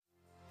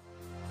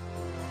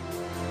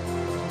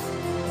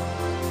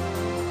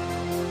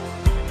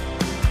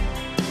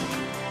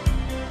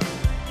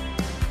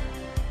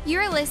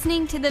You're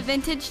listening to the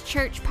Vintage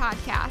Church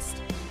Podcast.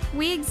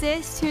 We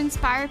exist to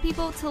inspire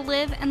people to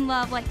live and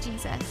love like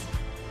Jesus.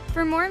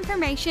 For more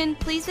information,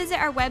 please visit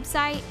our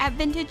website at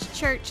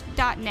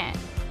vintagechurch.net.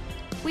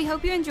 We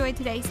hope you enjoyed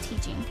today's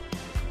teaching.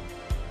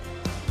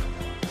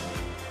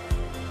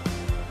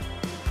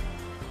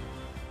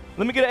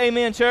 Let me get an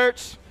amen,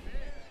 church.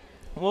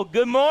 Well,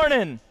 good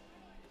morning.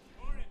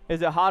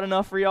 Is it hot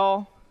enough for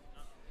y'all?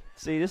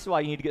 See, this is why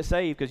you need to get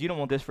saved, because you don't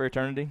want this for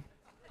eternity.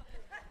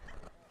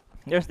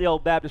 There's the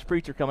old Baptist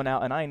preacher coming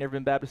out, and I ain't never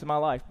been Baptist in my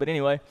life. But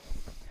anyway,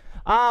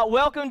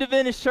 welcome to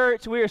Vintage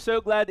Church. We are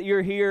so glad that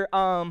you're here.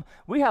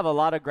 We have a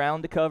lot of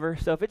ground to cover,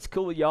 so if it's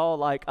cool with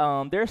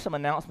y'all, there's some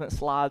announcement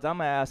slides. I'm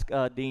going to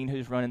ask Dean,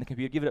 who's running the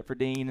computer. Give it up for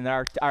Dean and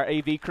our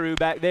AV crew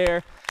back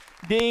there.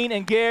 Dean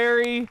and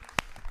Gary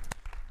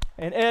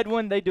and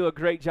Edwin, they do a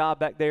great job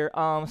back there.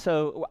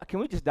 So can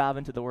we just dive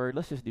into the Word?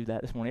 Let's just do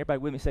that this morning. Everybody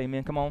with me, say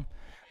amen. Come on.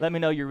 Let me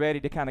know you're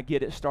ready to kind of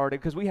get it started,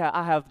 because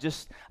I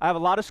have a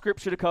lot of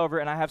scripture to cover,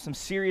 and I have some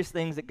serious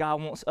things that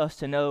God wants us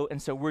to know,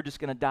 and so we're just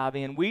going to dive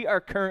in. We are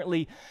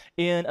currently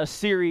in a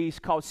series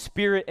called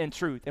Spirit and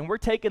Truth, and we're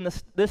taking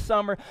this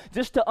summer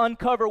just to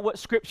uncover what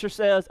Scripture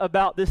says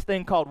about this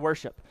thing called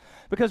worship,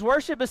 because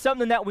worship is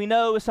something that we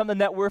know, is something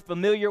that we're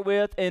familiar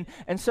with, and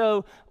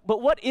so,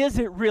 but what is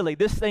it really,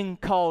 this thing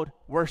called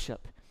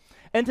worship?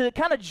 And to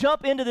kind of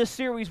jump into this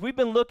series, we've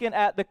been looking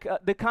at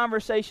the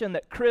conversation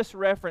that Chris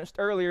referenced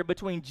earlier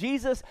between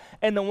Jesus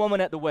and the woman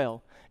at the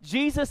well.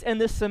 Jesus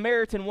and this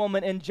Samaritan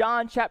woman in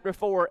John chapter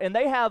 4, and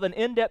they have an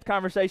in-depth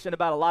conversation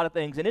about a lot of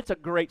things, and it's a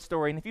great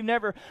story. And if you've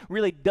never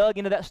really dug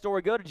into that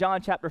story, go to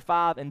John chapter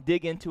 5 and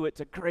dig into it.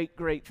 It's a great,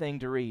 great thing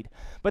to read.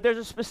 But there's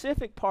a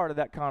specific part of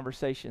that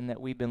conversation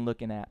that we've been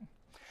looking at.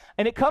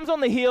 And it comes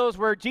on the heels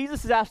where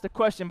Jesus is asked a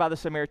question by the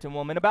Samaritan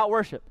woman about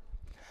worship.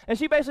 And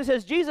she basically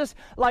says, Jesus,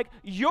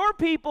 your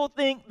people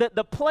think that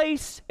the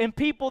place and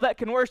people that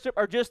can worship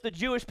are just the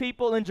Jewish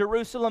people in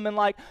Jerusalem, and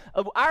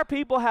our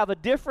people have a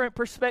different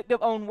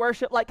perspective on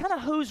worship. Kind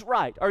of who's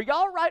right? Are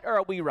y'all right or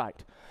are we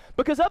right?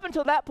 Because up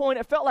until that point,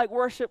 it felt like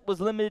worship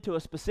was limited to a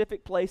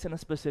specific place and a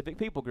specific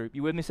people group.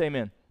 You with me? Say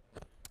amen.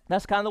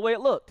 That's kind of the way it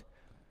looked.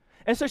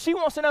 And so she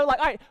wants to know, all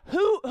right,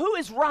 who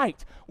is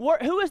right?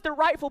 Who is the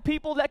rightful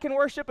people that can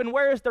worship, and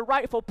where is the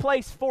rightful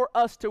place for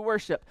us to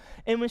worship?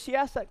 And when she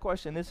asks that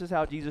question, this is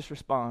how Jesus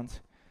responds.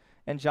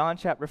 In John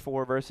chapter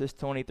 4, verses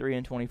 23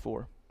 and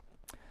 24.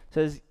 It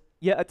says,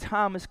 "Yet a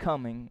time is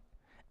coming,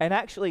 and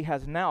actually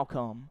has now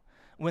come,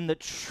 when the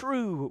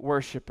true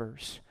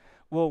worshipers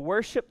will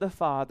worship the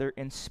Father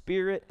in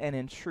spirit and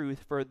in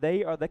truth, for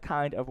they are the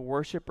kind of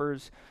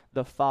worshipers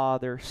the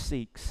Father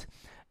seeks.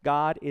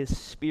 God is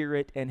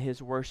spirit, and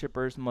his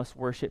worshipers must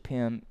worship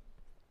him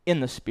in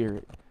the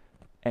spirit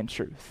and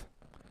truth."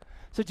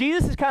 So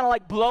Jesus is kind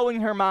of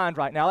blowing her mind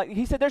right now.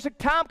 He said, there's a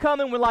time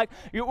coming when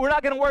we're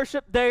not going to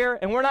worship there,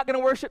 and we're not going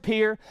to worship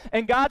here,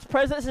 and God's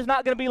presence is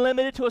not going to be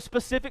limited to a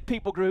specific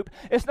people group.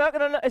 It's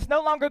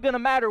no longer going to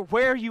matter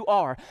where you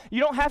are. You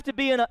don't have to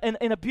be in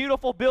a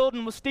beautiful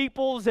building with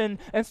steeples and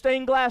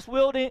stained glass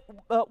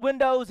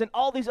windows and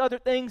all these other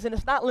things, and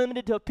it's not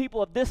limited to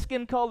people of this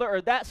skin color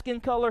or that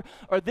skin color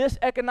or this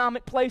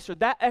economic place or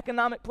that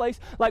economic place.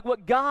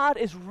 What God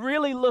is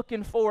really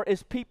looking for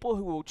is people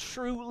who will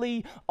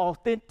truly,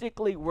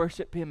 authentically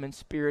worship him in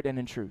spirit and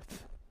in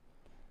truth.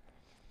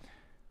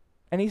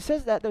 And he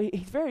says that, though,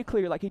 he's very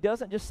clear. He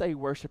doesn't just say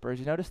worshipers.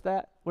 You notice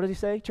that? What does he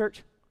say,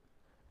 church?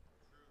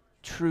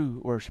 True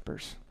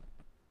worshipers.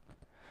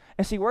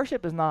 And see,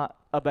 worship is not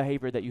a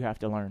behavior that you have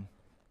to learn.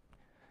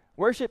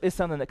 Worship is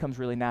something that comes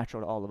really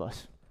natural to all of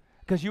us,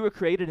 because you were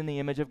created in the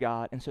image of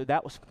God, and so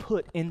that was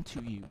put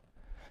into you.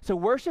 So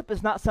worship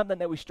is not something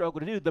that we struggle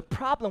to do. The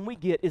problem we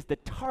get is the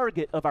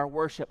target of our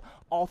worship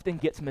often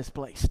gets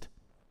misplaced.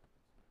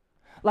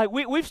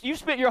 You've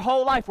spent your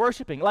whole life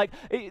worshiping.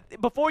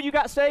 Before you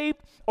got saved,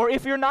 or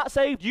if you're not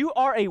saved, you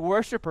are a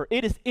worshiper.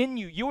 It is in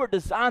you. You are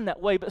designed that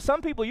way. But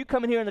some people, you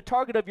come in here and the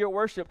target of your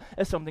worship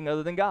is something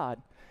other than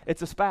God.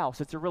 It's a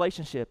spouse. It's a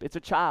relationship. It's a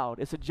child.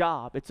 It's a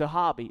job. It's a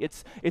hobby.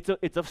 It's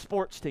a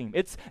sports team.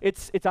 It's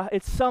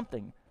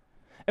something.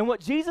 And what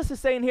Jesus is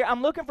saying here,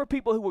 I'm looking for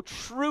people who will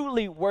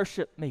truly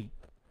worship me.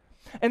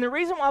 And the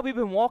reason why we've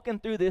been walking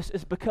through this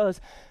is because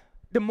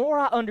the more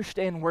I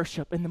understand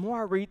worship and the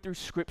more I read through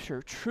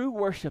Scripture, true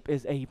worship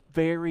is a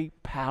very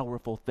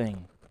powerful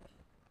thing.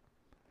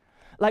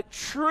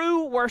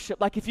 True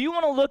worship, if you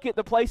want to look at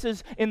the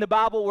places in the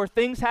Bible where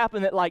things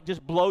happen that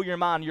just blow your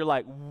mind, you're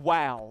like,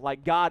 wow,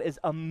 God is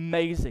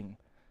amazing.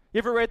 You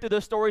ever read through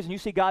those stories and you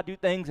see God do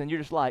things and you're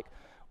just like,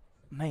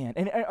 man.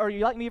 And are you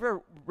like me? You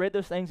ever read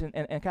those things and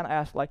kind of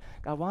ask,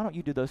 God, why don't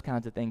you do those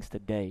kinds of things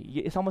today?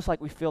 It's almost like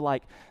we feel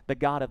like the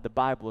God of the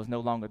Bible is no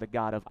longer the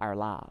God of our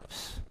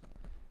lives,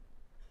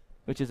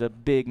 which is a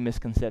big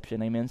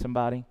misconception. Amen,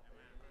 somebody?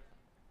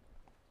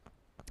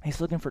 He's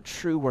looking for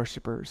true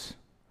worshipers.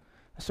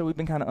 So we've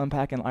been kind of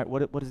unpacking,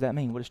 what does that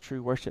mean? What does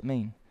true worship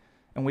mean?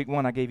 In week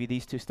 1, I gave you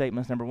these 2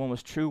 statements. Number 1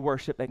 was true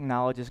worship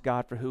acknowledges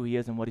God for who he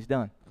is and what he's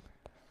done.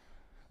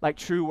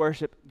 True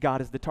worship,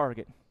 God is the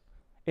target.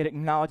 It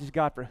acknowledges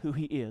God for who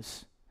he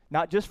is.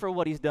 Not just for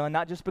what he's done,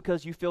 not just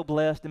because you feel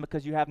blessed and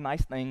because you have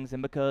nice things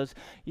and because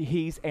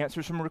he's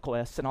answered some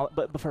requests and all,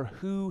 but for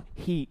who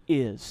he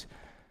is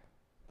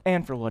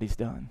and for what he's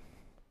done.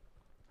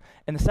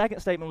 And the second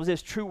statement was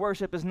this: true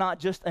worship is not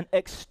just an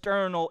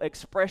external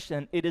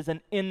expression, it is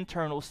an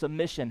internal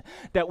submission.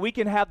 That we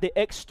can have the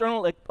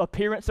external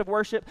appearance of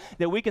worship,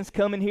 that we can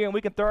come in here and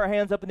we can throw our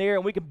hands up in the air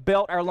and we can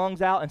belt our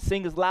lungs out and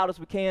sing as loud as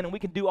we can, and we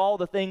can do all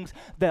the things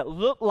that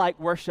look like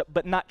worship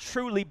but not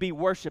truly be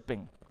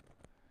worshiping.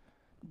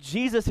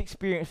 Jesus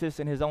experienced this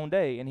in his own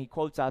day, and he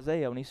quotes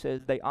Isaiah when he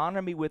says, "They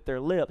honor me with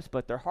their lips,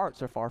 but their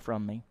hearts are far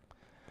from me."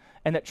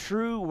 And that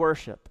true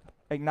worship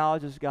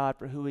acknowledges God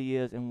for who he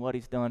is and what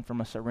he's done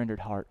from a surrendered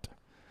heart.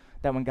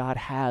 That when God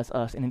has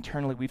us and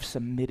internally we've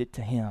submitted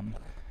to him,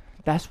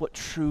 that's what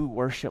true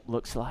worship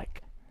looks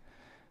like.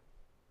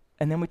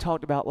 And then we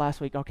talked about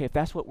last week, okay, if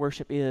that's what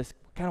worship is,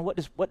 kind of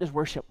what does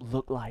worship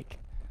look like?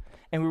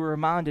 And we were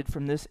reminded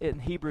from this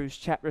in Hebrews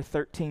chapter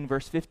 13,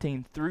 verse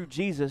 15, through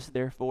Jesus,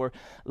 therefore,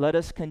 let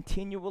us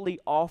continually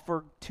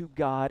offer to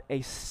God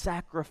a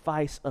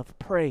sacrifice of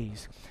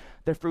praise,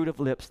 the fruit of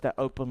lips that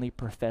openly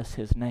profess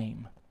his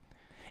name.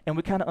 And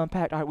we kind of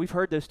unpacked, all right, we've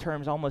heard those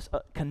terms almost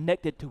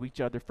connected to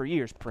each other for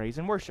years. Praise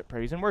and worship,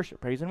 praise and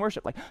worship, praise and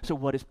worship. Like, so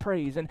what is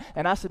praise? And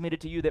I submitted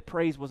to you that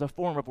praise was a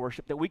form of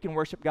worship, that we can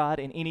worship God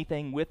in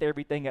anything, with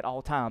everything, at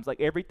all times. Like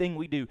everything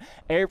we do,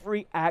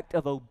 every act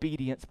of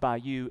obedience by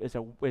you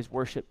is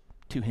worship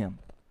to him.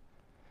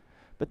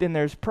 But then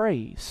there's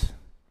praise.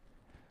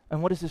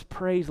 And what does this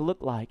praise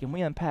look like? And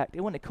we unpacked, it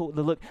wasn't cool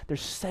to look,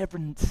 there's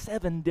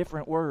seven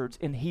different words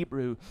in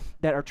Hebrew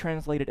that are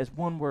translated as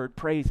one word,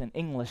 praise, in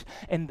English.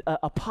 And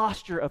a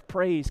posture of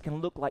praise can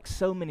look like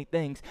so many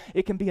things.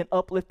 It can be an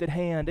uplifted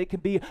hand. It can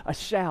be a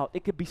shout.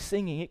 It could be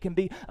singing. It can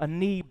be a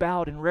knee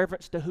bowed in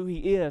reverence to who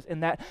he is.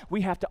 And that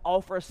we have to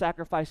offer a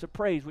sacrifice of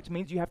praise, which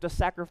means you have to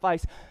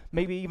sacrifice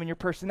maybe even your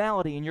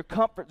personality and your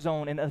comfort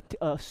zone and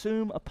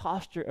assume a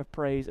posture of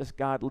praise as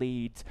God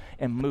leads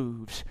and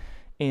moves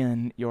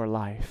in your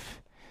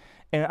life.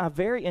 And I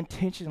very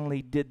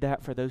intentionally did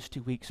that for those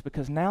 2 weeks,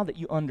 because now that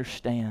you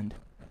understand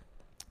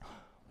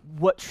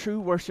what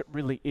true worship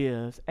really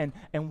is and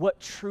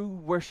what true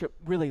worship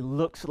really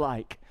looks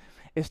like,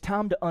 it's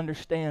time to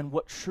understand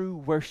what true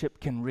worship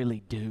can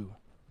really do.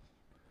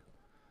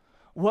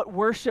 What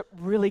worship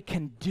really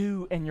can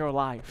do in your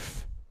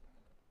life.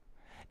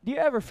 Do you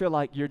ever feel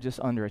like you're just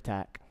under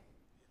attack?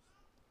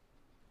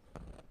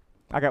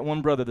 I got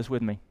one brother that's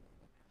with me.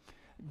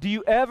 Do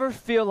you ever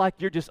feel like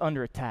you're just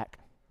under attack?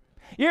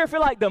 You ever feel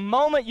like the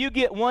moment you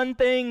get one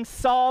thing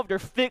solved or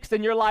fixed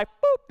in your life,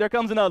 boop, there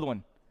comes another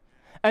one.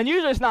 And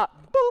usually it's not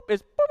boop,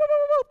 it's boop, boop,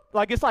 boop, boop.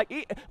 Like it's like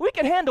we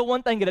can handle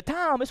one thing at a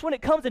time. It's when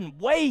it comes in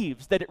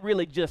waves that it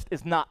really just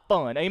is not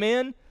fun.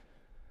 Amen?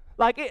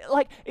 Like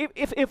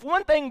if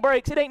one thing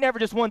breaks, it ain't never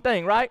just one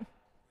thing, right?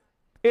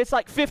 It's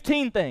like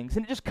 15 things,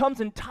 and it just comes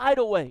in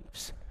tidal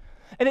waves.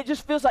 And it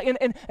just feels like,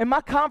 and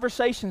my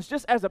conversations,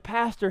 just as a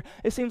pastor,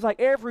 it seems like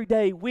every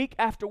day, week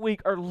after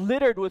week, are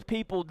littered with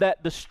people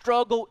that the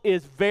struggle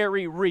is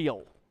very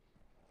real.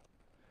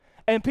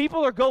 And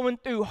people are going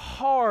through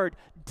hard,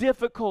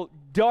 difficult,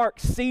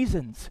 dark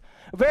seasons.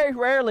 Very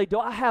rarely do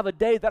I have a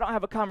day that I don't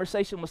have a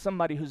conversation with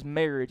somebody whose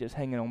marriage is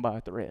hanging on by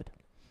a thread,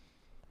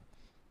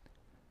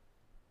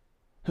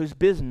 whose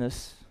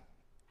business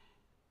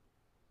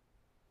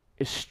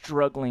is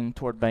struggling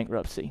toward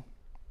bankruptcy,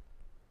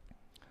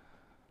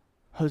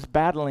 who's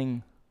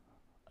battling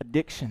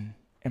addiction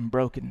and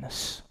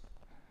brokenness.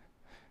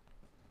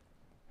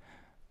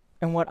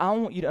 And what I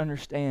want you to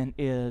understand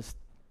is,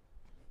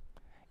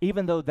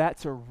 even though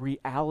that's a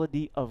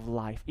reality of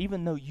life,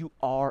 even though you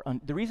are,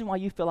 the reason why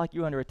you feel like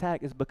you're under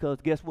attack is because,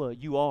 guess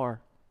what? You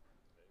are.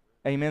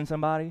 Amen,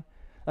 somebody?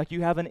 Like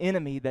you have an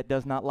enemy that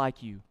does not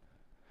like you.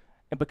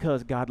 And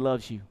because God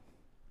loves you.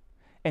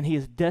 And he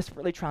is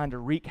desperately trying to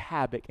wreak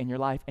havoc in your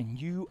life,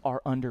 and you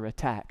are under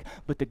attack.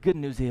 But the good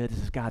news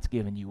is God's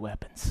given you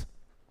weapons.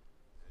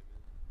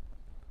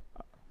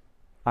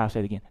 I'll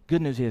say it again.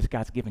 Good news is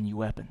God's given you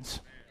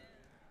weapons.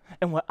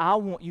 And what I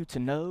want you to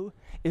know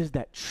is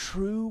that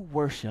true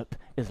worship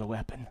is a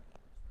weapon.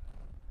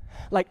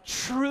 Like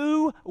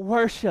true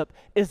worship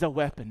is a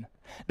weapon.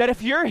 That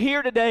if you're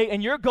here today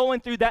and you're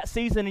going through that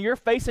season and you're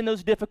facing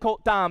those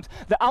difficult times,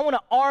 that I want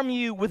to arm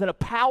you with a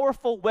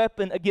powerful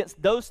weapon against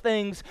those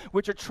things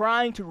which are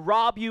trying to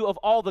rob you of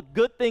all the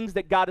good things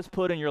that God has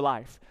put in your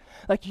life.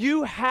 Like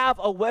you have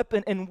a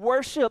weapon, and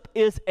worship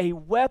is a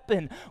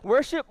weapon.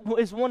 Worship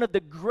is one of the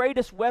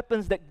greatest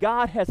weapons that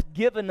God has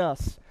given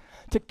us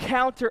to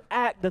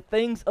counteract the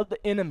things of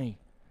the enemy.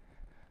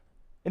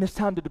 And it's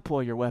time to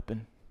deploy your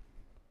weapon.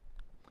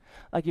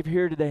 Like if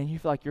you're here today and you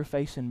feel like you're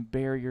facing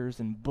barriers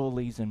and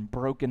bullies and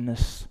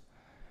brokenness,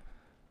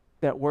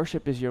 that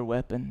worship is your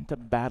weapon to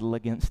battle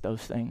against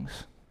those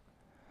things.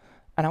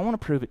 And I want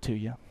to prove it to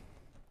you.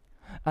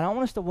 And I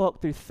want us to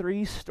walk through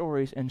 3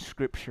 stories in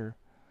Scripture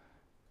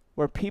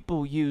where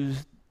people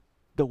used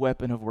the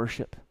weapon of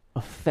worship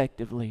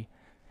effectively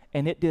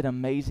and it did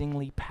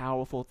amazingly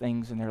powerful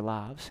things in their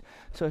lives.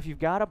 So if you've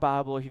got a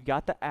Bible, if you've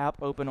got the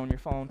app open on your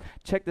phone,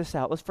 check this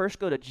out. Let's first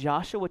go to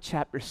Joshua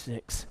chapter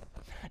 6.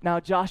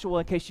 Now, Joshua,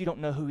 in case you don't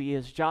know who he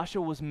is,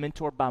 Joshua was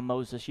mentored by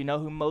Moses. You know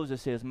who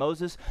Moses is.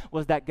 Moses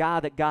was that guy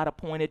that God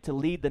appointed to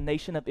lead the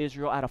nation of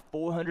Israel out of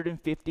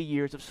 450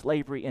 years of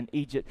slavery in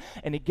Egypt.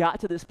 And he got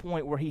to this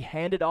point where he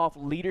handed off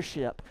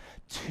leadership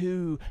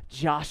to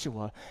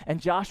Joshua. And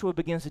Joshua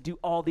begins to do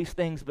all these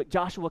things, but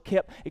Joshua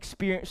kept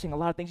experiencing a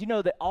lot of things. You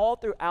know that all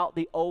throughout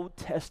the Old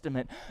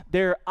Testament,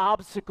 there are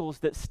obstacles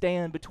that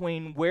stand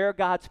between where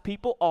God's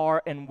people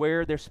are and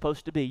where they're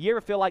supposed to be. You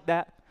ever feel like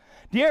that?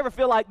 Do you ever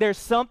feel like there's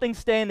something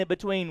standing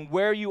between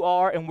where you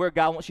are and where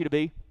God wants you to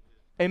be?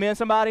 Amen,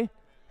 somebody?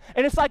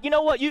 And it's like, you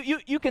know what?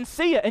 You can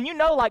see it, and you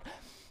know, like,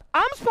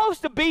 I'm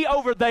supposed to be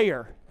over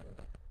there.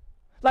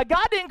 Like,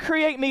 God didn't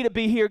create me to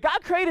be here.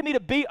 God created me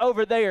to be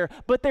over there.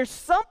 But there's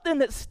something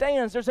that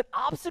stands. There's an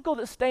obstacle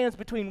that stands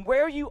between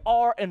where you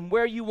are and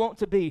where you want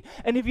to be.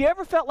 And have you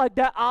ever felt like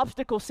that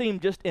obstacle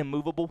seemed just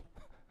immovable?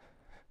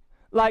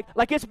 Like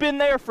it's been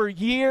there for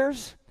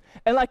years?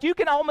 And like you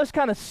can almost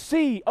kind of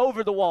see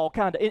over the wall,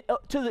 kind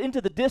of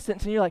into the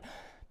distance, and you're like,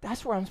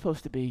 that's where I'm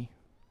supposed to be.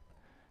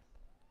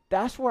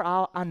 That's where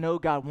I know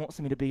God wants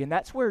me to be. And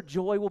that's where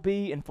joy will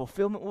be, and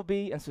fulfillment will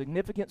be, and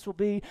significance will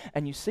be.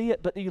 And you see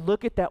it, but you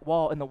look at that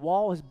wall, and the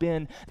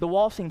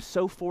wall seems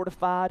so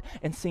fortified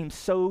and seems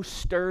so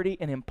sturdy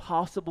and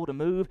impossible to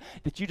move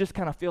that you just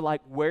kind of feel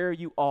like where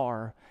you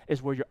are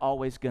is where you're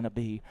always going to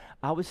be.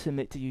 I would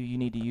submit to you, you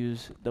need to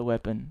use the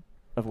weapon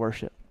of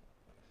worship.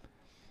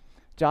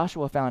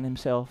 Joshua found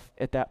himself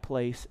at that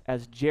place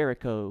as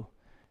Jericho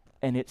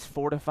and its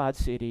fortified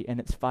city and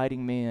its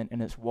fighting men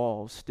and its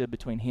walls stood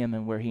between him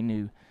and where he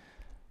knew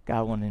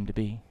God wanted him to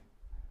be.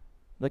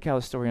 Look how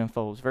the story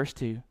unfolds. Verse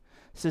 2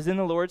 says, Then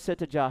the Lord said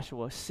to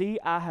Joshua, See,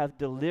 I have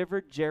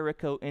delivered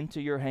Jericho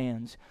into your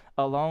hands,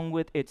 along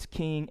with its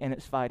king and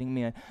its fighting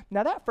men.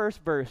 Now that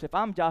first verse, if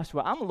I'm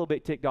Joshua, I'm a little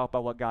bit ticked off by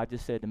what God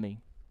just said to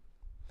me.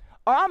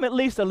 Or I'm at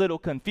least a little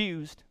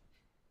confused.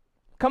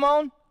 Come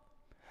on.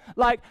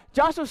 Like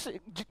Joshua,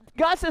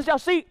 God says, y'all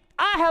see,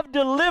 I have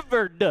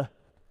delivered,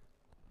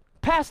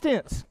 past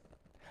tense,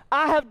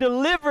 I have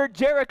delivered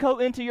Jericho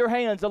into your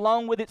hands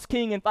along with its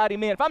king and fighting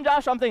men. If I'm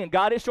Joshua, I'm thinking,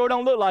 God, it sure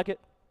don't look like it.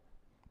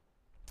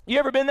 You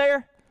ever been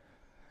there?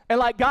 And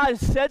like God has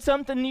said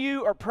something to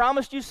you or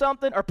promised you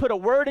something or put a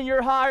word in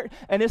your heart,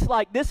 and it's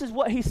like, this is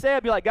what he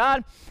said. You're like,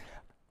 God,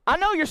 I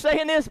know you're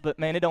saying this, but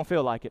man, it don't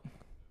feel like it.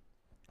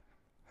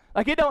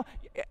 Like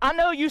I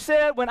know you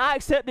said when I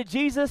accepted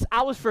Jesus,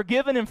 I was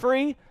forgiven and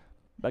free,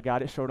 but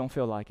God, it sure don't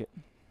feel like it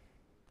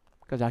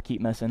because I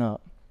keep messing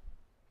up.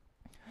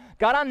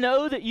 God, I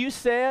know that you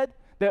said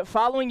that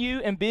following you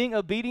and being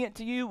obedient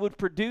to you would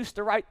produce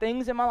the right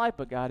things in my life,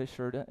 but God, it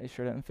sure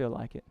doesn't feel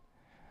like it.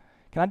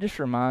 Can I just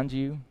remind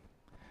you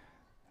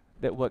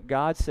that what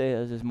God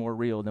says is more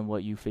real than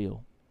what you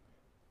feel?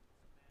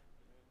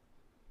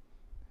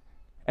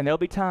 And there'll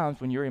be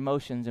times when your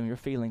emotions and your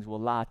feelings will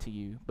lie to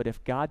you. But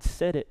if God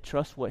said it,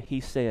 trust what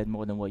he said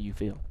more than what you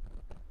feel.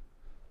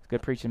 It's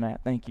good preaching,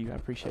 Matt. Thank you. I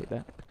appreciate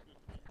that.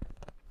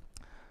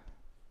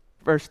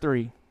 Verse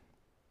 3.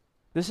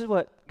 This is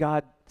what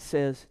God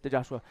says to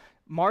Joshua.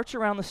 March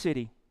around the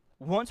city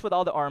once with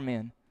all the armed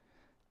men.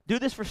 Do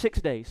this for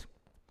 6 days.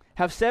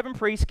 Have 7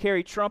 priests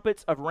carry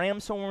trumpets of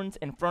ram's horns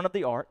in front of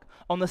the ark.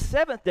 On the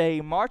 7th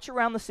day, march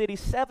around the city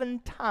 7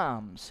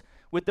 times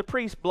with the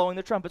priests blowing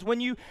the trumpets. When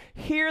you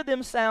hear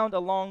them sound a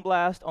long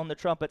blast on the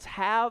trumpets,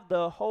 have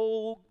the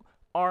whole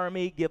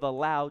army give a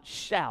loud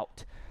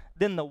shout.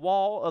 Then the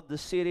wall of the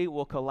city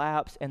will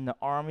collapse and the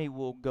army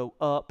will go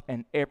up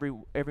and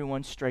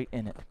everyone straight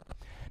in it.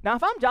 Now,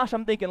 if I'm Josh,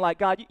 I'm thinking like,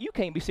 God, you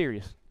can't be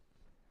serious.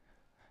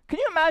 Can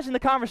you imagine the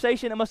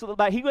conversation it must have looked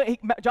like?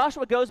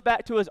 Joshua goes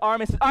back to his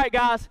army and says, all right,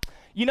 guys,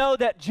 you know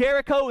that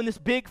Jericho and this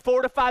big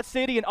fortified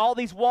city and all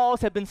these walls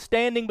have been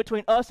standing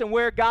between us and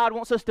where God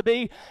wants us to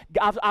be.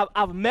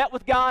 I've met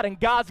with God, and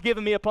God's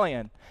given me a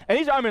plan. And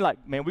these army are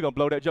like, man, we're going to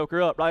blow that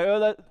joker up.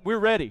 Like, we're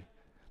ready.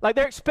 Like,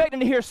 they're expecting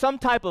to hear some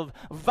type of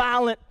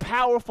violent,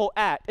 powerful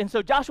act. And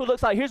so Joshua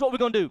looks like, here's what we're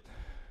going to do.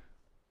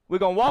 We're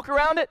going to walk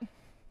around it,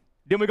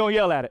 then we're going to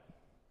yell at it.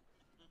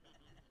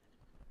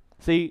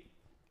 See,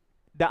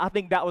 I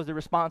think that was the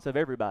response of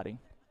everybody.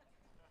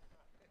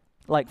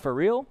 Like, for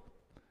real?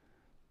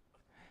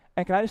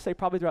 And can I just say,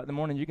 probably throughout the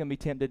morning, you're going to be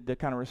tempted to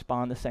kind of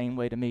respond the same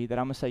way to me, that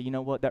I'm going to say, you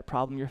know what, that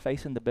problem you're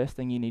facing, the best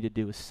thing you need to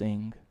do is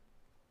sing.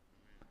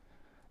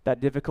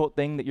 That difficult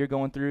thing that you're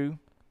going through,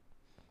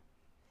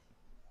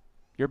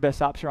 your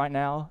best option right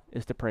now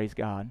is to praise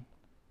God.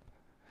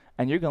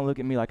 And you're going to look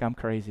at me like I'm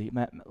crazy.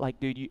 Like,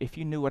 dude, if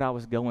you knew what I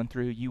was going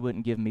through, you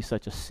wouldn't give me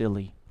such a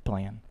silly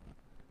plan.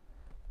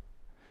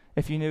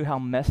 If you knew how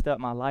messed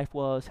up my life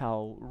was,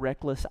 how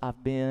reckless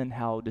I've been,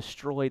 how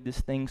destroyed this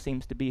thing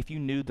seems to be, if you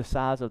knew the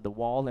size of the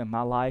wall in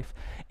my life,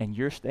 and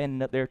you're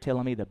standing up there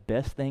telling me the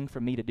best thing for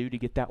me to do to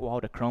get that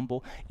wall to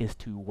crumble is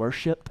to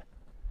worship,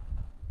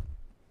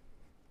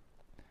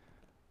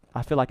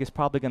 I feel like it's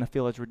probably going to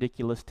feel as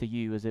ridiculous to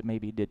you as it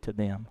maybe did to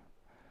them.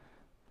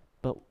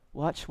 But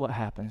Watch what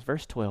happens.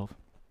 Verse 12.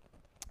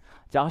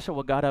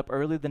 Joshua got up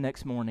early the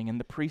next morning, and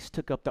the priests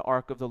took up the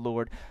ark of the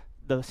Lord.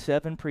 The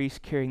 7 priests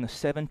carrying the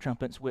 7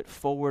 trumpets went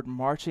forward,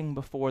 marching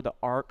before the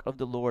ark of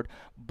the Lord,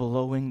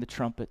 blowing the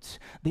trumpets.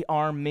 The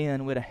armed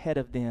men went ahead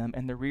of them,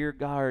 and the rear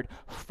guard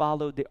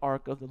followed the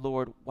ark of the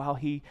Lord while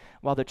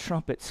the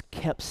trumpets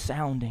kept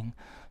sounding.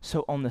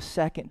 So on the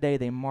 2nd day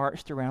they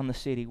marched around the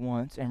city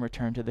once and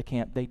returned to the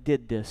camp. They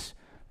did this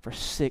for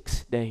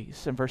 6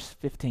 days. In verse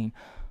 15,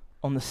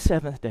 on the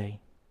 7th day,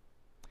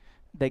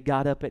 they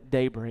got up at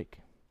daybreak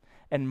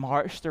and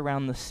marched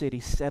around the city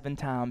 7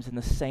 times in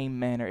the same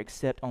manner,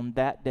 except on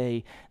that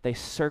day they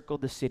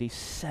circled the city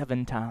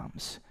 7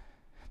 times.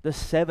 The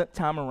 7th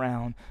time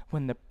around,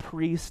 when the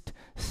priest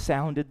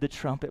sounded the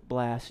trumpet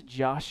blast,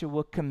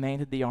 Joshua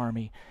commanded the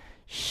army,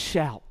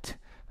 "Shout,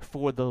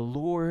 for the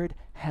Lord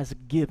has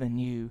given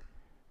you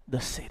the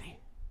city."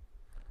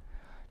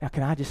 Now,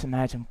 can I just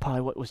imagine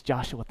probably what was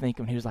Joshua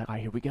thinking when he was like, "All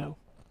right, here we go.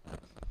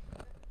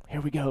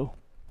 Here we go.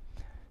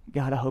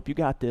 God, I hope you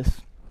got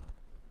this."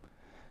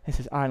 He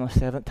says, all right, on the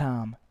 7th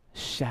time,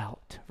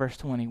 shout. Verse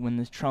 20, when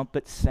the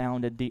trumpet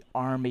sounded, the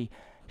army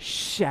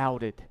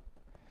shouted.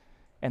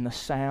 And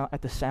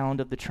at the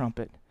sound of the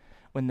trumpet,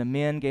 when the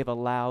men gave a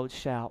loud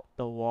shout,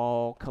 the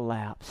wall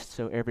collapsed.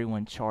 So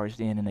everyone charged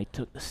in and they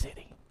took the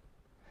city.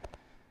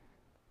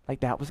 Like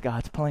that was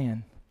God's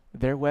plan.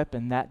 Their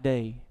weapon that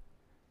day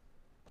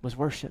was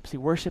worship. See,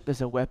 worship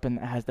is a weapon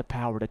that has the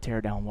power to tear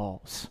down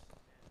walls.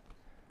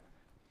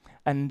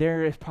 And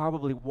there is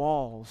probably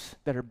walls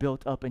that are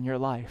built up in your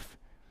life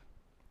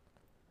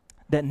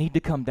that need to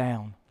come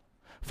down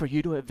for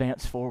you to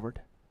advance forward,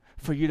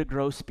 for you to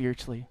grow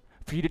spiritually,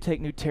 for you to take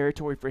new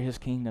territory for his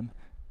kingdom.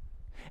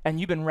 And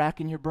you've been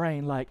racking your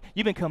brain, like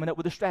you've been coming up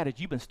with a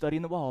strategy. You've been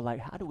studying the wall, like,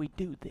 how do we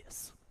do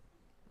this?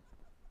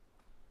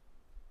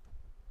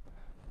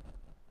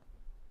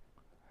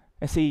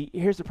 And see,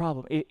 here's the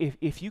problem.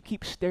 If you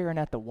keep staring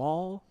at the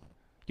wall,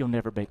 you'll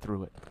never break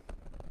through it.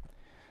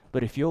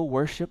 But if you'll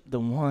worship the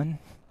one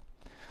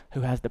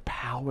who has the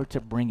power to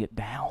bring it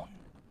down,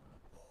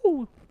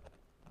 ooh,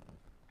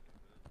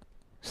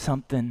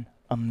 something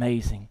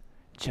amazing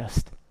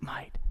just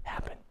might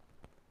happen.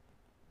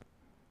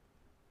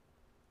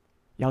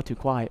 Y'all too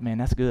quiet, man.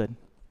 That's good.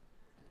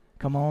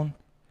 Come on.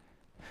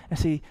 And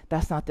see,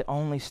 that's not the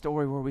only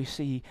story where we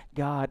see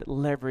God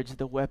leverage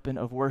the weapon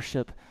of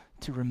worship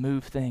to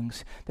remove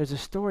things. There's a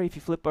story, if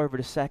you flip over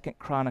to 2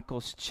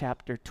 Chronicles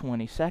chapter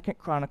 20. 2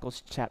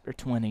 Chronicles chapter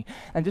 20.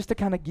 And just to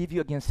kind of give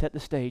you, again, set the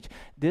stage,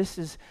 this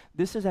is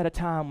at a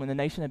time when the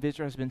nation of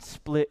Israel has been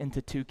split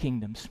into 2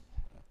 kingdoms.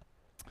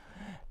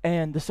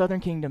 And the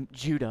southern kingdom,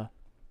 Judah,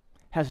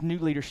 has new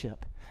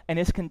leadership. And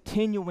it's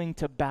continuing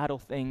to battle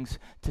things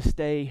to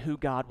stay who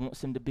God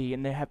wants them to be.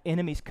 And they have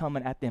enemies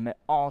coming at them at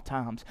all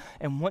times.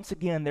 And once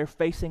again, they're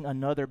facing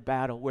another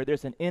battle where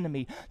there's an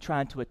enemy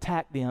trying to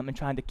attack them and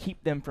trying to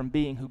keep them from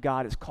being who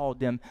God has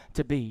called them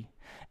to be.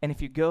 And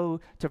if you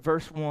go to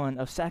verse 1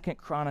 of 2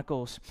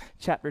 Chronicles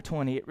chapter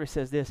 20, it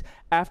says this: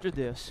 after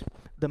this,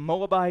 the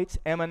Moabites,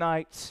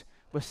 Ammonites,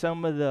 with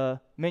some of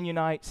the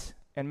Mennonites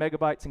and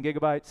Megabites and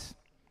Gigabites,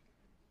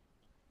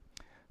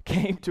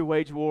 came to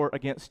wage war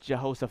against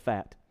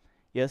Jehoshaphat.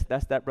 Yes,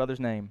 that's that brother's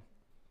name.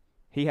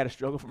 He had a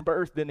struggle from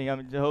birth, didn't he? I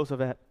mean,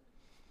 Jehoshaphat.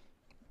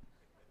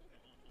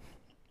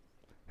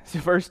 So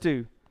verse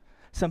 2.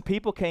 Some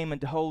people came and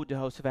told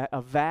Jehoshaphat,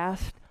 a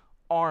vast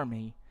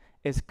army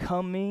is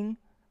coming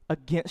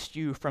against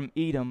you from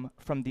Edom,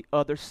 from the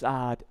other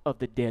side of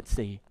the Dead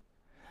Sea.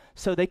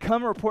 So they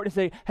come and report and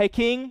say, hey,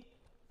 king,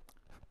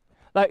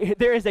 like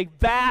there is a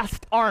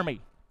vast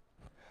army.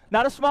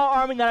 Not a small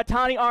army, not a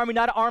tiny army,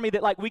 not an army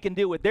that like we can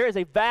deal with. There is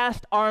a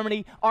vast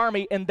army,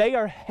 and they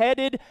are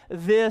headed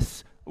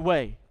this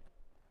way.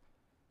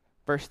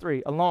 Verse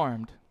 3,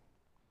 alarmed,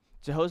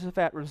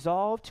 Jehoshaphat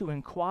resolved to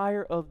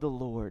inquire of the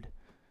Lord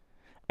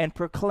and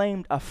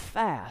proclaimed a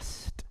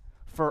fast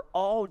for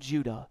all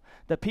Judah.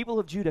 The people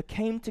of Judah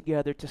came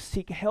together to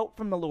seek help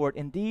from the Lord.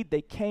 Indeed,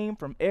 they came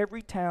from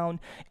every town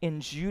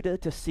in Judah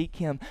to seek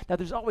him. Now,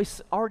 there's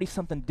already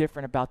something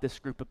different about this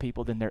group of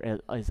people than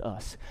there is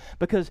us.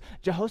 Because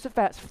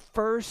Jehoshaphat's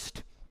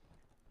first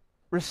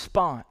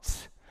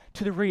response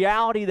to the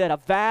reality that a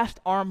vast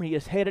army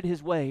is headed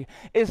his way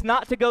is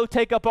not to go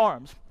take up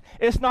arms.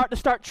 It's not to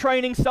start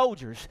training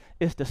soldiers.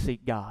 It's to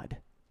seek God.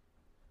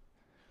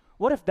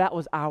 What if that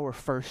was our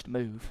first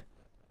move?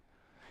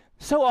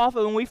 So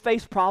often when we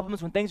face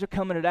problems, when things are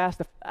coming at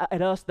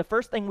us, the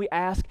first thing we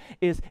ask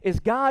is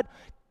God,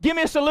 give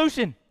me a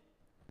solution.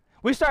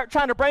 We start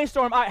trying to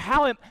brainstorm, all right,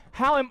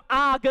 how am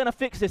I going to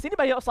fix this?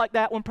 Anybody else like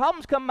that? When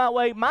problems come my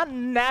way, my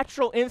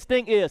natural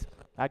instinct is,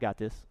 I got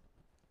this.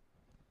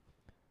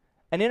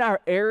 And in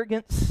our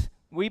arrogance,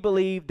 we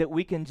believe that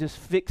we can just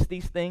fix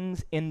these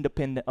things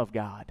independent of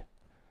God.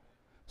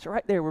 So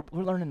right there, we're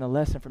learning a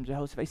lesson from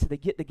Jehoshaphat. He said they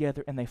get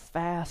together and they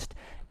fast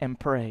and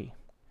pray.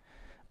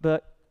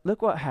 But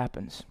look what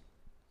happens.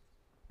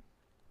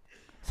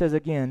 It says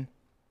again,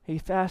 he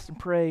fasted and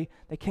prayed.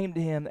 They came to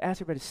him. They asked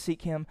everybody to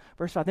seek him.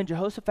 Verse 5. Then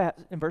Jehoshaphat,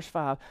 in verse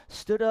 5,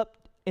 stood up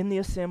in the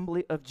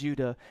assembly of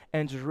Judah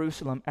and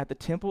Jerusalem at the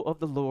temple of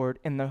the Lord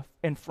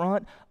in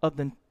front of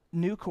the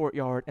new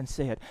courtyard and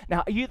said.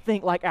 Now, you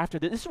think like after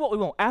this is what we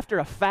want. After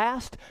a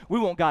fast, we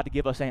want God to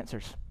give us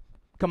answers.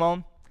 Come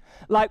on.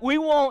 Like we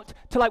want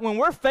to, like when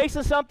we're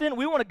facing something,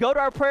 we want to go to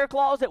our prayer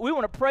closet, we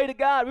want to pray to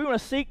God, we want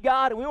to seek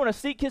God, and we want to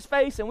seek his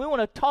face, and we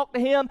want to talk to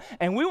him,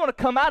 and we want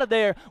to come out of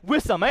there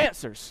with some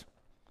answers.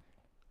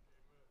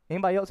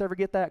 Anybody else ever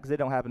get that? Because it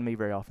don't happen to me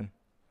very often.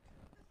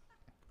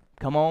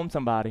 Come on,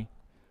 somebody.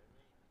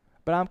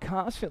 But I'm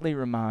constantly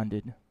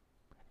reminded,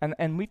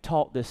 and we've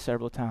taught this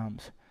several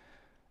times,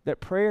 that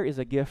prayer is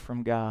a gift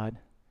from God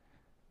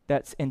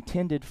that's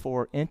intended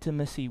for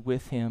intimacy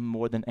with him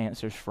more than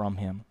answers from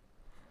him.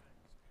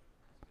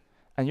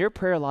 And your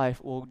prayer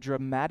life will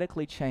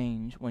dramatically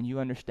change when you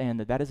understand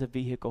that that is a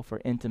vehicle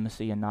for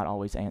intimacy and not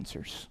always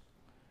answers.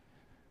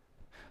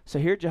 So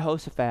here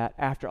Jehoshaphat,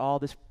 after all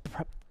this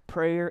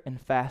prayer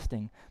and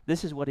fasting,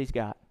 this is what he's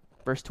got.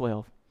 Verse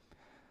 12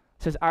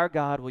 says, "Our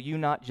God, will you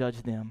not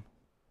judge them?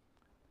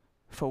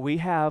 For we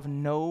have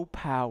no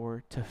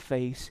power to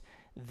face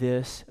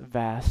this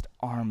vast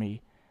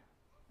army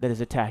that is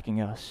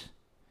attacking us.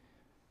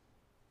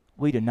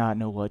 We do not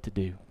know what to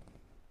do."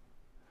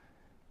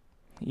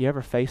 You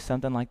ever faced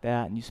something like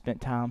that and you spent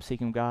time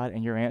seeking God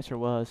and your answer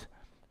was,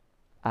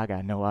 "I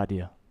got no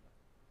idea"?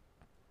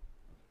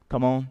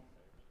 Come on.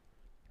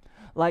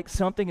 Like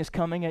something is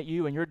coming at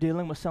you and you're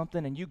dealing with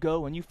something and you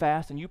go and you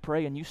fast and you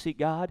pray and you seek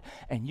God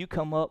and you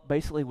come up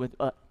basically with,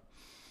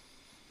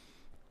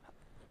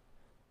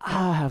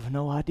 "I have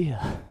no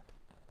idea."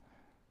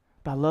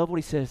 But I love what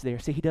he says there.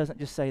 See, he doesn't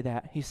just say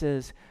that. He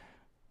says,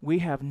 we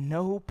have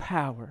no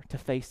power to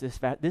face this.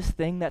 This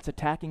thing that's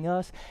attacking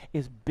us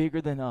is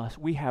bigger than us.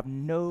 We have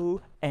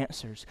no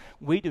answers.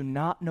 We do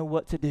not know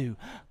what to do.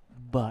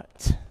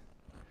 But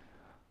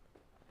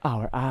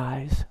our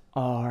eyes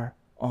are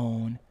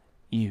on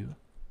you.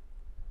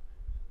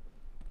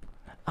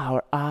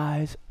 Our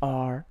eyes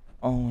are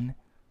on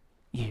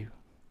you.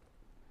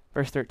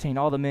 Verse 13,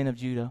 all the men of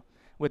Judah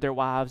with their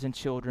wives and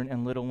children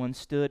and little ones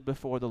stood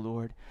before the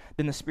Lord.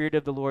 Then the Spirit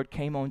of the Lord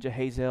came on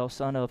Jehaziel,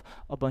 son of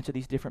a bunch of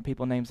these different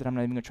people names that I'm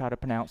not even going to try to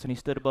pronounce. And he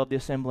stood above the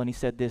assembly and he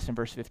said this in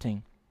verse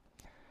 15.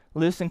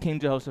 "Listen, King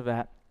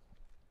Jehoshaphat,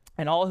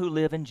 and all who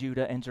live in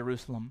Judah and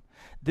Jerusalem,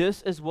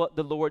 this is what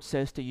the Lord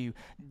says to you.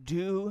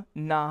 Do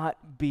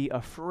not be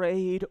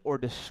afraid or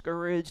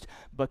discouraged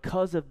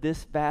because of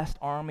this vast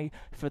army,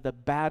 for the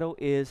battle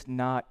is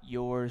not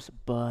yours,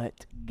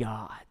 but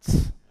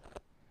God's."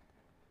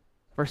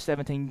 Verse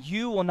 17,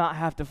 "You will not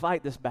have to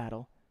fight this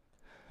battle,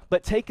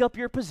 but take up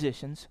your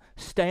positions,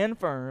 stand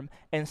firm,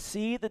 and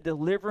see the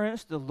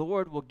deliverance the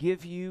Lord will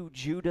give you,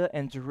 Judah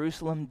and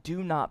Jerusalem.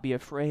 Do not be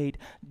afraid.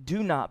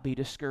 Do not be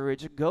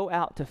discouraged. Go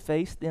out to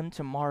face them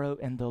tomorrow,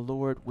 and the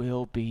Lord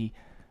will be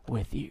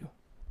with you."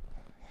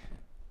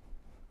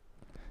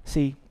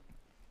 See,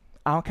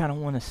 I kind of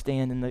want to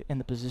stand in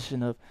the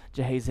position of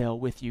Jehaziel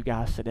with you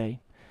guys today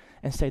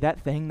and say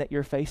that thing that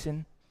you're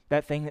facing,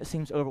 that thing that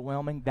seems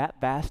overwhelming,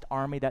 that vast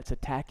army that's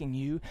attacking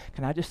you,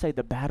 can I just say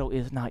the battle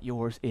is not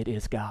yours, it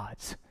is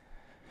God's.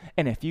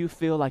 And if you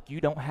feel like you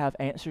don't have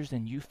answers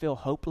and you feel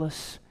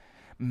hopeless,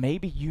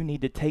 maybe you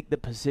need to take the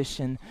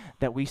position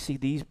that we see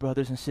these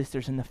brothers and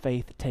sisters in the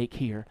faith take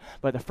here.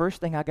 But the first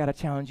thing I got to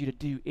challenge you to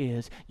do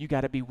is you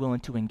got to be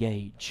willing to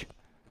engage.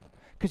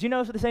 Because you know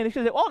what they're saying? They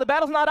say, "Oh, the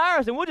battle's not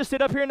ours, and we'll just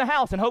sit up here in the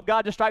house and hope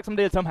God just strikes them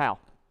dead somehow."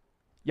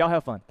 Y'all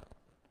have fun.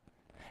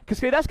 Because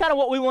that's kind of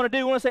what we want to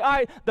do. We want to say, all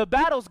right, the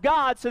battle's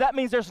God, so that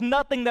means there's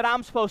nothing that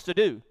I'm supposed to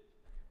do.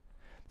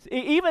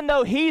 Even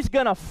though he's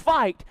going to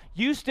fight,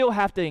 you still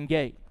have to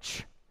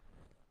engage.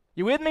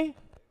 You with me?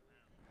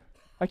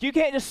 Like you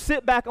can't just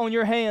sit back on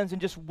your hands and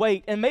just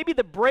wait. And maybe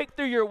the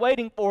breakthrough you're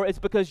waiting for is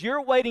because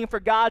you're waiting for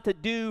God to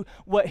do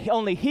what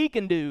only he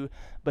can do,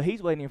 but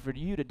he's waiting for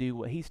you to do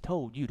what he's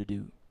told you to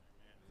do.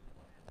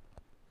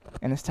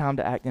 And it's time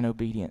to act in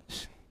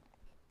obedience.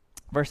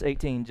 Verse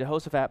 18,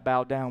 Jehoshaphat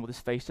bowed down with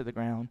his face to the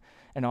ground,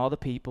 and all the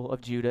people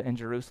of Judah and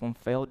Jerusalem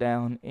fell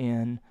down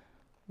in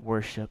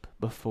worship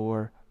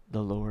before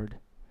the Lord.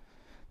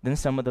 Then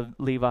some of the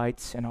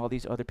Levites and all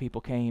these other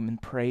people came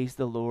and praised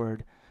the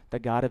Lord, the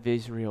God of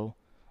Israel,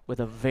 with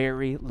a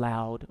very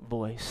loud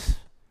voice.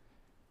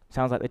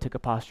 Sounds like they took a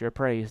posture of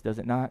praise, does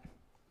it not?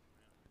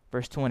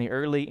 Verse 20,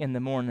 early in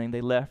the morning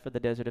they left for the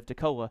desert of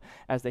Tekoa.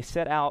 As they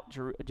set out,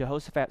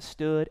 Jehoshaphat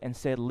stood and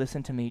said,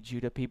 "Listen to me,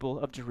 Judah, people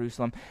of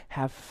Jerusalem.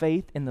 Have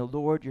faith in the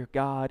Lord your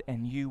God,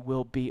 and you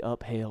will be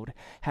upheld.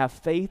 Have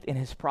faith in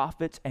his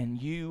prophets,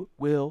 and you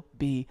will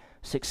be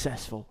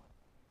successful."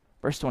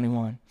 Verse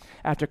 21,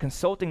 after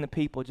consulting the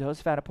people,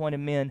 Jehoshaphat appointed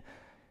men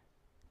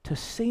to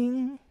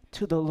sing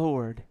to the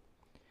Lord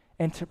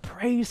and to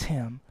praise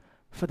him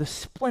for the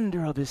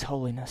splendor of his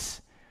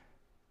holiness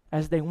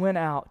as they went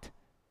out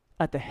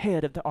at the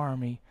head of the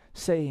army,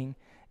 saying,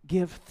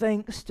 "Give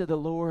thanks to the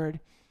Lord,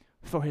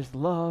 for his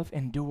love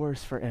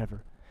endures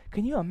forever."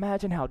 Can you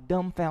imagine how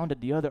dumbfounded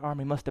the other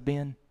army must have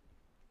been?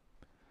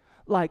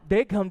 Like,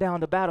 they come down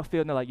the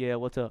battlefield and they're like, "Yeah,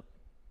 what's up?"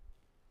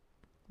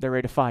 They're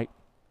ready to fight.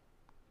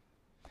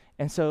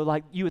 And so,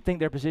 like, you would think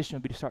their position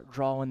would be to start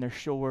drawing their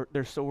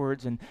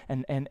swords and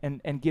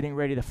getting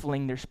ready to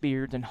fling their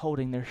spears and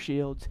holding their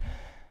shields.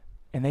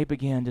 And they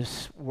began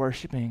just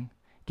worshiping,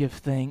 give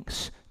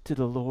thanks to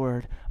the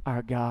Lord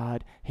our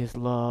God. His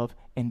love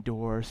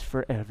endures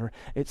forever.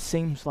 It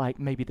seems like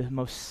maybe the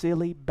most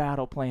silly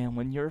battle plan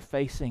when you're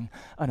facing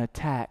an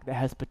attack that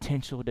has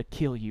potential to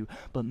kill you.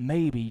 But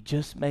maybe,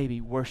 just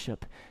maybe,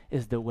 worship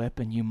is the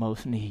weapon you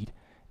most need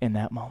in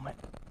that moment.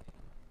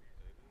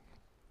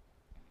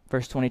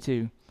 Verse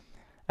 22,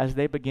 as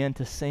they began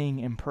to sing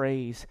and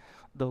praise,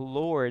 the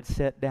Lord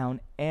set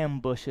down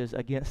ambushes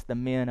against the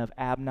men of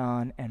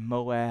Ammon and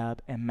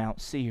Moab and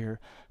Mount Seir,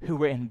 who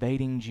were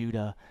invading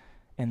Judah,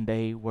 and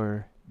they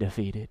were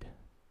defeated.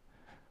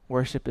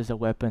 Worship is a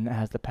weapon that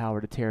has the power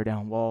to tear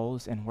down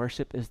walls, and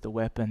worship is the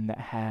weapon that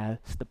has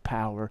the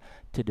power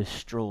to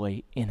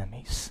destroy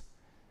enemies.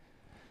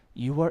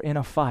 You are in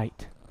a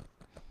fight.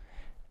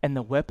 And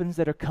the weapons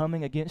that are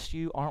coming against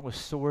you aren't with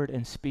sword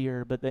and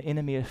spear, but the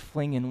enemy is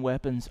flinging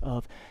weapons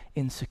of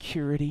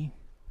insecurity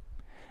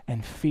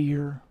and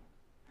fear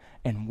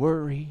and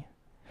worry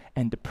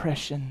and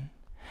depression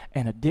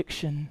and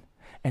addiction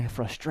and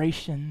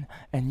frustration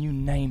and you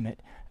name it.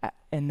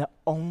 And the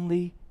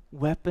only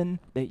weapon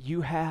that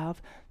you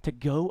have to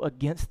go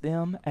against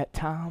them at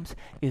times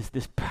is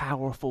this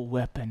powerful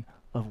weapon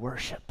of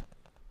worship.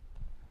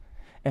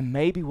 And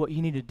maybe what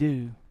you need to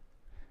do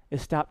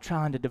is stop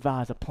trying to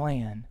devise a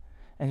plan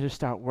and just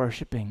start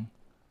worshiping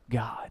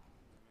God.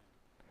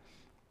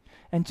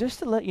 And just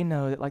to let you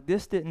know that, like,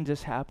 this didn't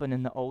just happen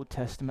in the Old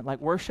Testament.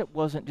 Like, worship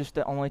wasn't just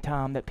the only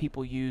time that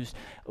people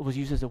was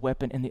used as a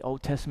weapon in the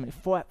Old Testament.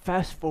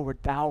 Fast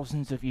forward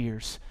thousands of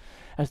years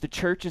as the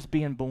church is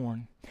being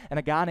born, and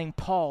a guy named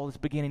Paul is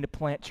beginning to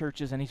plant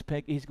churches, and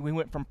we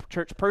went from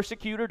church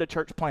persecutor to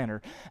church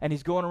planter, and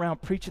he's going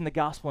around preaching the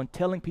gospel and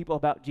telling people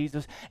about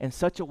Jesus in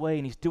such a way,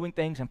 and he's doing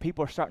things, and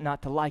people are starting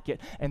not to like it,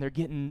 and they're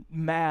getting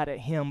mad at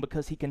him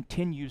because he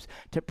continues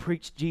to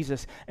preach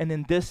Jesus. And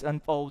then this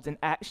unfolds in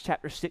Acts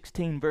chapter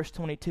 16, verse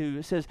 22.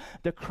 It says,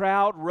 the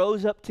crowd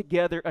rose up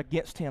together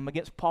against him,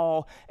 against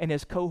Paul and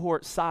his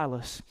cohort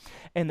Silas,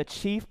 and the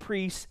chief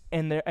priests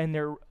and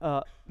their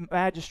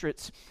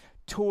magistrates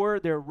tore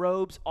their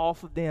robes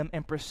off of them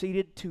and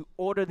proceeded to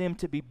order them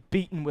to be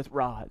beaten with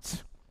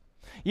rods.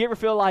 You ever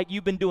feel like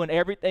you've been doing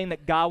everything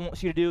that God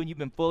wants you to do and you've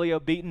been fully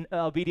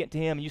obedient to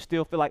him and you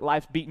still feel like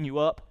life's beating you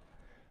up?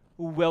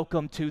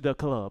 Welcome to the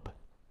club.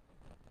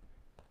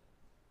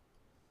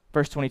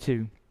 Verse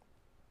 22.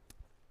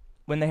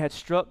 When they had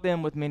struck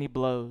them with many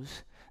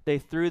blows, they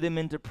threw them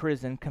into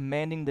prison,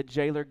 commanding the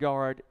jailer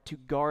to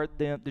guard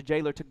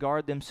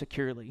them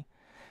securely.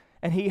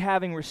 And he,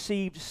 having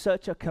received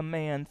such a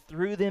command,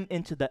 threw them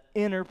into the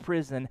inner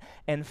prison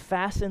and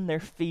fastened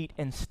their feet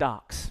in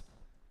stocks.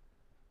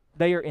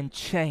 They are in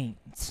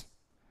chains.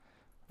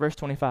 Verse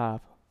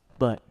 25,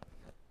 but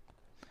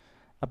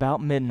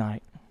about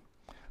midnight,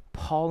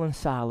 Paul and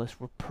Silas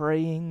were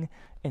praying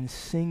and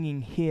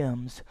singing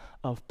hymns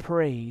of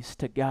praise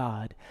to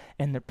God,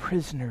 and the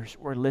prisoners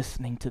were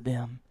listening to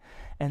them.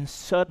 And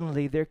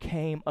suddenly there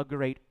came a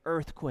great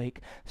earthquake,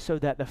 so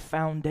that the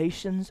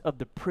foundations of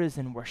the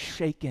prison were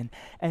shaken,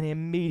 and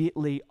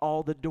immediately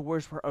all the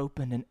doors were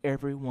opened and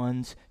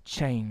everyone's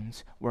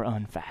chains were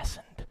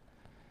unfastened.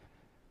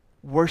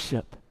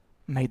 Worship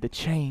made the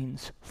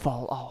chains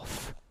fall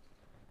off.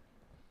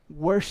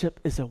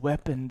 Worship is a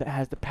weapon that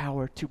has the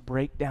power to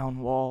break down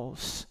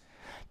walls,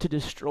 to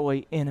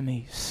destroy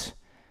enemies,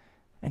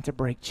 and to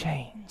break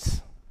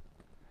chains.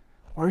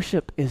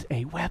 Worship is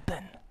a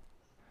weapon.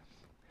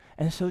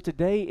 And so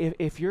today,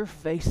 if you're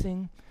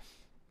facing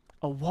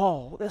a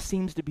wall that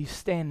seems to be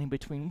standing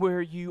between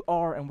where you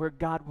are and where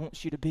God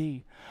wants you to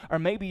be, or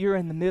maybe you're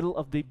in the middle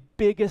of the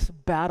biggest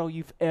battle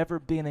you've ever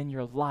been in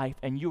your life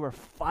and you are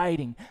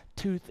fighting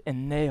tooth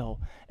and nail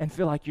and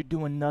feel like you're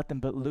doing nothing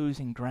but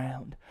losing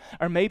ground,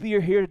 or maybe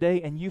you're here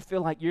today and you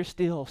feel like you're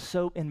still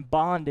so in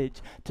bondage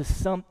to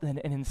something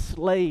and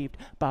enslaved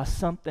by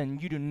something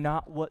you do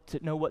not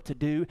know what to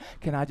do,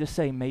 can I just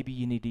say maybe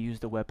you need to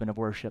use the weapon of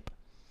worship?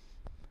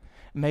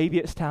 Maybe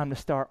it's time to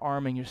start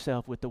arming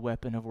yourself with the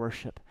weapon of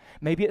worship.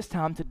 Maybe it's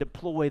time to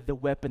deploy the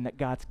weapon that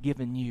God's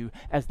given you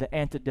as the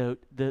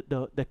antidote,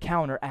 the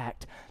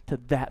counteract to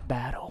that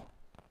battle.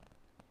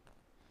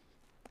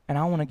 And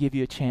I want to give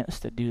you a chance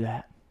to do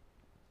that.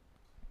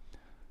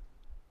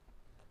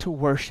 To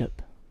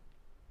worship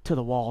till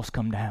the walls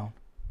come down.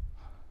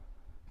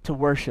 To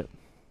worship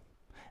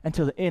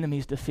until the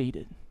enemy's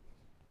defeated.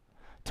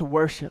 To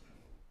worship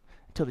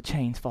until the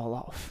chains fall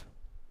off.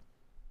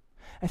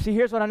 And see,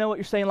 here's what I know what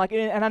you're saying,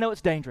 and I know it's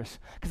dangerous,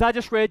 because I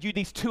just read you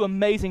these two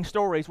amazing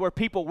stories where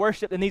people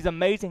worship and these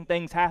amazing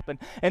things happen.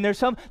 And there's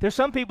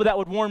some people that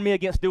would warn me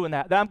against doing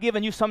that I'm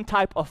giving you some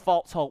type of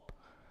false hope.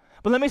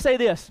 But let me say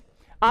this,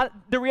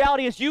 the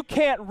reality is you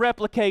can't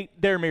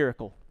replicate their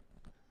miracle.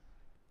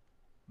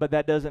 But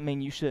that doesn't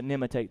mean you shouldn't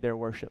imitate their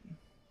worship.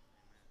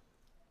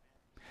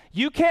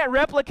 You can't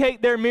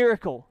replicate their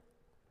miracle,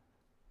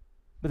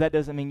 but that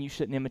doesn't mean you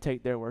shouldn't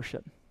imitate their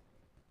worship.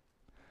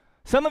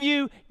 Some of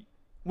you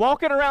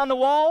walking around the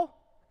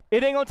wall,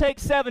 It ain't going to take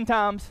 7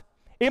 times.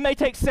 It may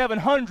take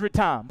 700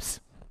 times.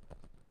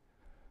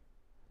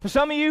 For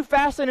some of you,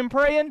 fasting and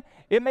praying,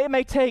 it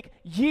may take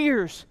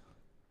years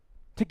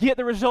to get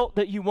the result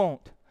that you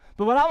want.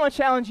 But what I want to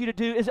challenge you to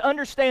do is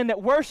understand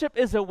that worship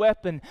is a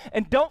weapon,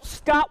 and don't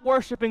stop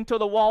worshiping until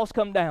the walls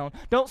come down.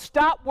 Don't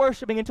stop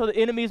worshiping until the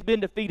enemy has been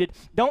defeated.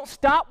 Don't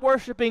stop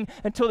worshiping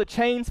until the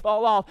chains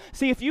fall off.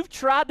 See, if you've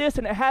tried this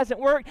and it hasn't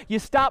worked, you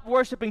stop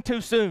worshiping too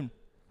soon.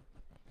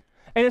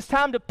 And it's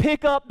time to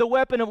pick up the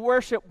weapon of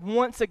worship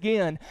once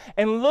again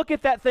and look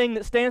at that thing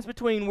that stands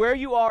between where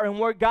you are and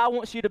where God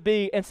wants you to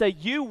be and say,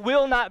 you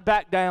will not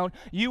back down.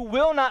 You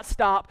will not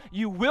stop.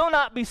 You will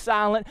not be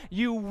silent.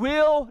 You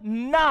will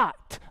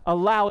not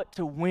allow it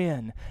to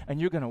win. And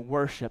you're going to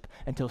worship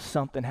until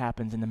something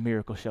happens and the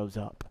miracle shows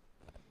up.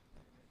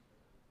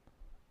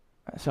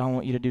 So I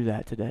want you to do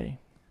that today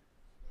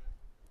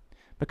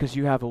because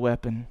you have a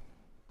weapon.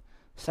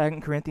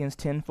 2 Corinthians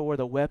 10:4,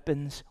 the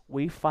weapons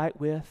we fight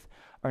with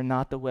are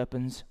not the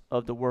weapons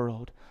of the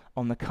world.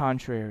 On the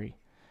contrary,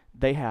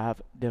 they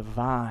have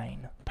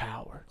divine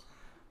power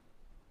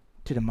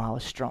to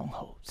demolish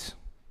strongholds.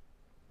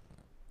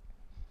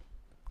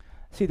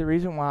 See, the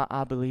reason why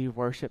I believe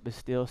worship is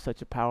still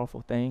such a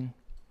powerful thing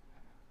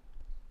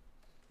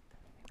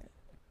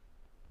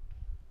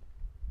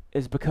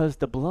is because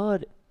the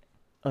blood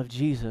of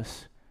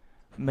Jesus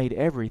made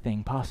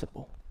everything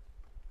possible.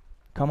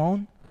 Come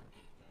on.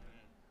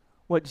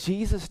 What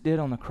Jesus did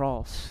on the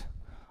cross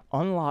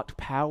unlocked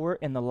power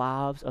in the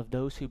lives of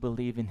those who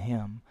believe in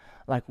him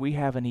like we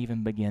haven't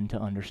even begun to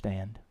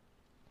understand.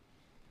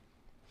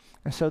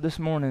 And so this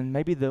morning,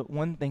 maybe the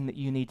one thing that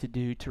you need to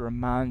do to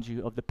remind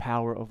you of the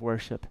power of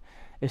worship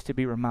is to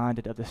be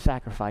reminded of the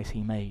sacrifice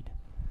he made.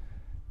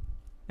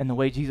 And the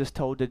way Jesus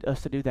told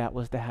us to do that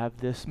was to have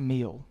this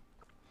meal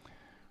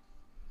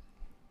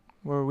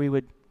where we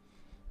would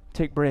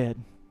take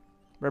bread,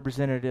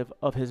 representative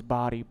of his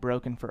body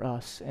broken for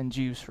us, and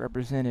juice,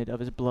 representative of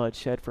his blood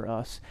shed for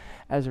us,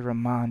 as a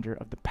reminder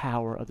of the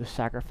power of the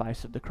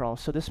sacrifice of the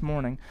cross. So this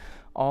morning,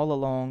 all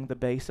along the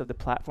base of the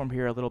platform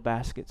here are little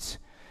baskets.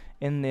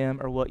 In them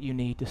are what you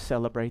need to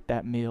celebrate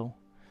that meal.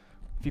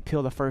 If you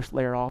peel the first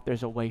layer off,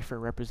 there's a wafer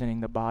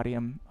representing the body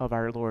of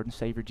our Lord and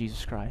Savior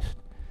Jesus Christ.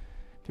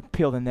 If you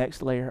peel the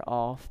next layer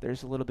off,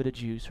 there's a little bit of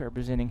juice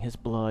representing his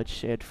blood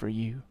shed for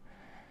you.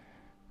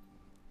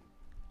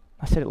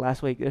 I said it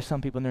last week, there's some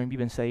people in the room, you've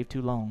been saved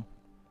too long.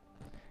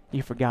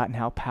 You've forgotten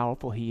how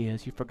powerful he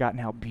is. You've forgotten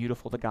how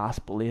beautiful the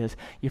gospel is.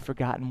 You've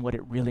forgotten what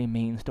it really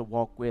means to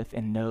walk with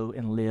and know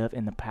and live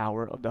in the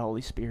power of the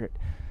Holy Spirit.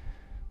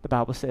 The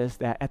Bible says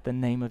that at the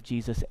name of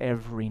Jesus,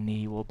 every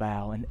knee will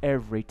bow and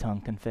every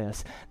tongue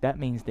confess. That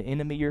means the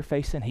enemy you're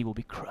facing, he will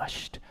be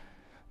crushed.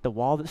 The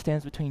wall that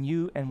stands between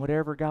you and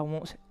whatever God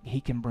wants,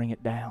 he can bring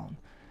it down.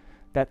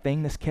 That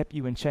thing that's kept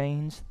you in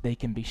chains, they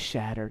can be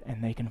shattered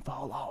and they can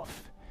fall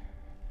off.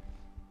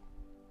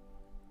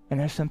 And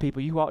there's some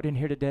people, you walked in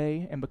here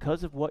today, and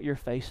because of what you're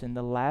facing,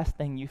 the last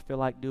thing you feel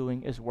like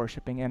doing is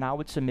worshiping. And I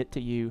would submit to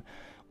you,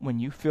 when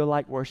you feel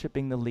like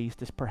worshiping the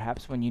least is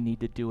perhaps when you need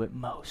to do it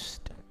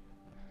most.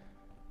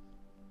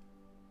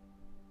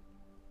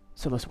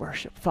 So let's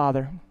worship.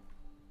 Father,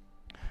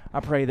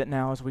 I pray that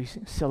now as we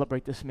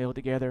celebrate this meal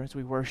together, as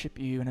we worship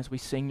you and as we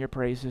sing your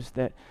praises,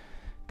 that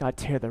God,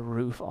 tear the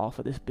roof off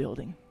of this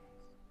building.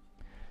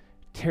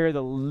 Tear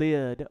the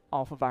lid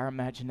off of our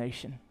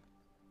imagination.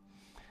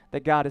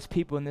 That God, as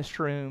people in this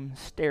room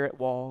stare at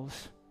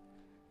walls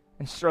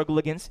and struggle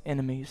against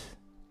enemies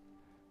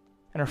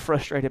and are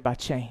frustrated by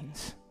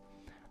chains,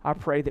 I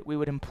pray that we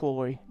would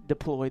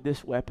deploy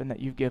this weapon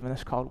that you've given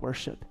us called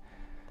worship,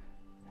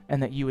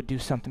 and that you would do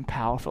something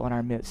powerful in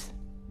our midst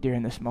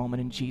during this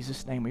moment. In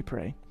Jesus' name we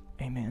pray.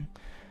 Amen.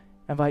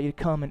 I invite you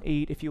to come and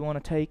eat. If you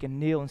want to take and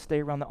kneel and stay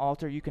around the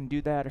altar, you can do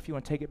that. Or if you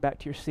want to take it back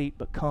to your seat,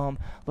 but come,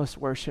 let's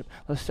worship.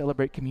 Let's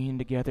celebrate communion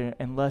together,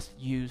 and let's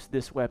use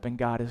this weapon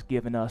God has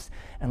given us,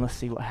 and let's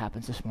see what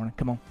happens this morning.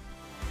 Come on.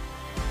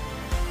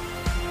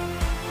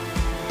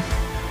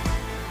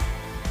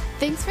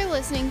 Thanks for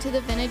listening to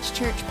the Vintage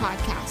Church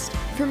podcast.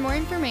 For more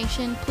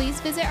information, please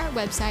visit our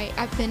website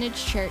at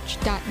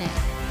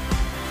vintagechurch.net.